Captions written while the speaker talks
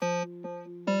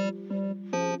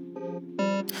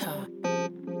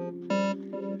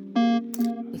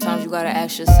gotta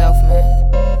ask yourself, man,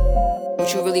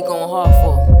 what you really going hard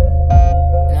for? You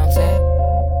know what I'm saying?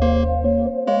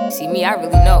 See, me, I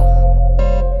really know.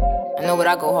 I know what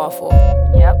I go hard for.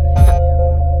 Yep.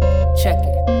 Check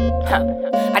it.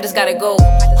 I just gotta go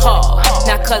hard.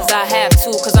 Not cause I have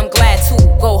to, cause I'm glad to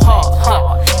go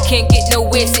hard. Can't get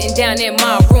nowhere sitting down in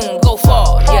my room, go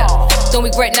far, yeah. Don't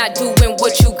regret not doing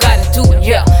what you gotta do,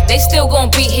 yeah. They still gon'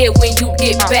 be here when you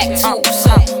get back to,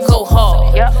 so go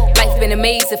hard. Life been a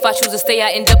maze, if I choose to stay,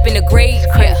 I end up in the grave,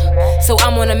 yeah. So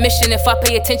I'm on a mission, if I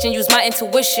pay attention, use my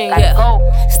intuition, yeah.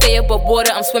 Stay above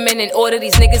water, I'm swimming in order,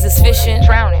 these niggas is fishing.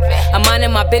 I'm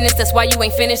minding my business, that's why you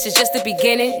ain't finished, it's just the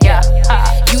beginning, yeah.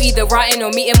 You either rotten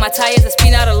or meeting my tires, let's be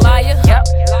not a liar.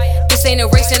 This ain't a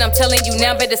race and I'm telling you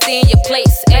now, better stay in your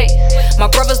place. Ay. My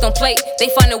brothers don't play, they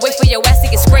find a way for your ass to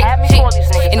get scraped. Hey.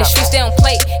 In the streets they don't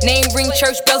play, name ring,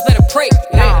 church bells better pray.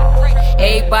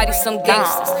 Everybody some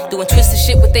gangsters, doing twisted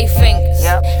shit with they fingers.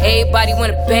 Everybody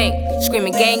wanna bang,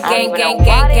 screaming gang, gang, gang,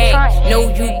 gang, gang. No,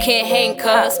 you can't hang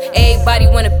cuz everybody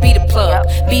wanna be the plug.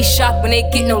 Be shocked when they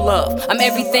get no love. I'm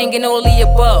everything and all the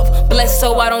above. Blessed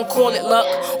so I don't call it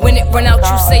luck. When it run out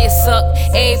you say it suck.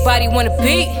 Everybody wanna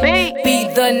be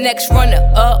the next runner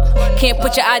up. Can't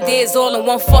put your ideas all in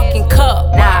one fucking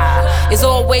cup. It's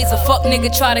always a fuck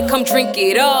nigga try to come drink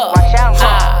it up.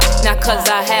 Not cause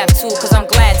I have to, cause I'm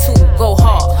glad to go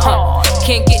hard.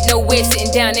 Can't get nowhere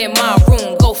sitting down in my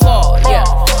room, go far, yeah.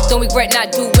 Don't regret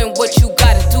not doing what you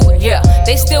gotta do, yeah.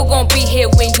 They still gon' be here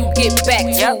when you get back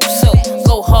to, so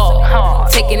go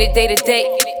hard. Taking it day to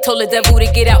day, told the devil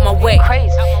to get out my way.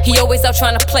 He always out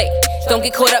trying to play. Don't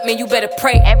get caught up, man, you better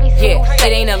pray. Yeah,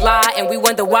 it ain't a lie, and we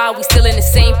wonder why we still in the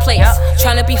same place.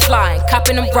 Trying to be flying,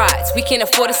 copping them rides. We can't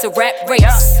afford us a rap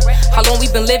race. How long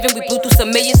we been living? We blew through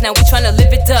some millions, now we tryna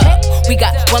live it up. We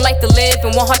got one life to live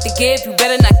and one heart to give. You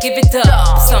better not give it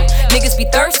up. Some niggas be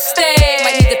thirsty,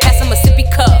 might need to pass them a sippy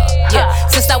cup. Yeah,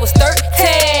 since I was 13,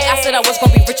 I said I was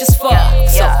gonna be rich as fuck.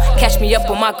 So catch me up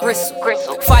on my gristle,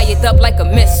 fired up like a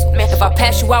missile. If I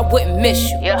pass you, I wouldn't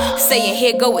miss you. Saying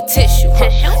here go a tissue.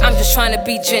 I'm just trying to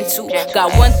be gentle.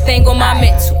 Got one thing on my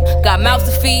mental. Got mouths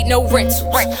to feed, no rentals.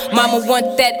 Mama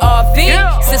want that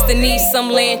RV. Sister needs some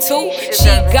land too. She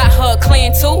got her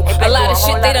clan too. A lot of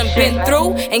shit they done been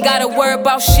through. Ain't gotta worry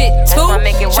about shit too.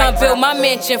 Tryna build my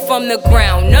mansion from the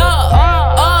ground up.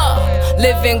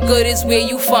 Living good is where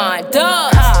you find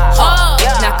us.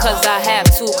 Not cause I have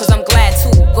to, cause I'm glad to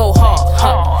go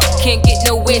hard. Can't get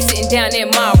nowhere sitting down in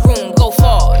my room, go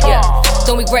far, yeah.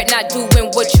 Don't regret not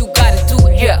doing what you gotta do,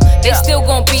 yeah. They still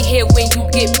gon' be here when you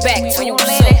get back to, when you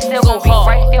leave, they still go gon' be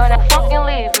right there on that fucking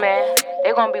leave, man.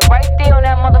 They gon' be right there on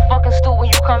that motherfucking stool when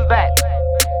you come back.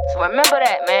 So remember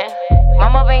that, man. My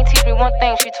mother ain't teach me one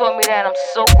thing, she taught me that, and I'm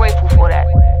so grateful for that.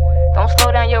 Don't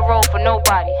slow down your road for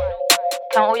nobody.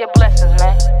 Count all your blessings,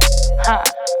 man.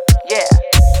 Yeah.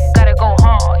 Gotta go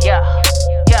hard, yeah.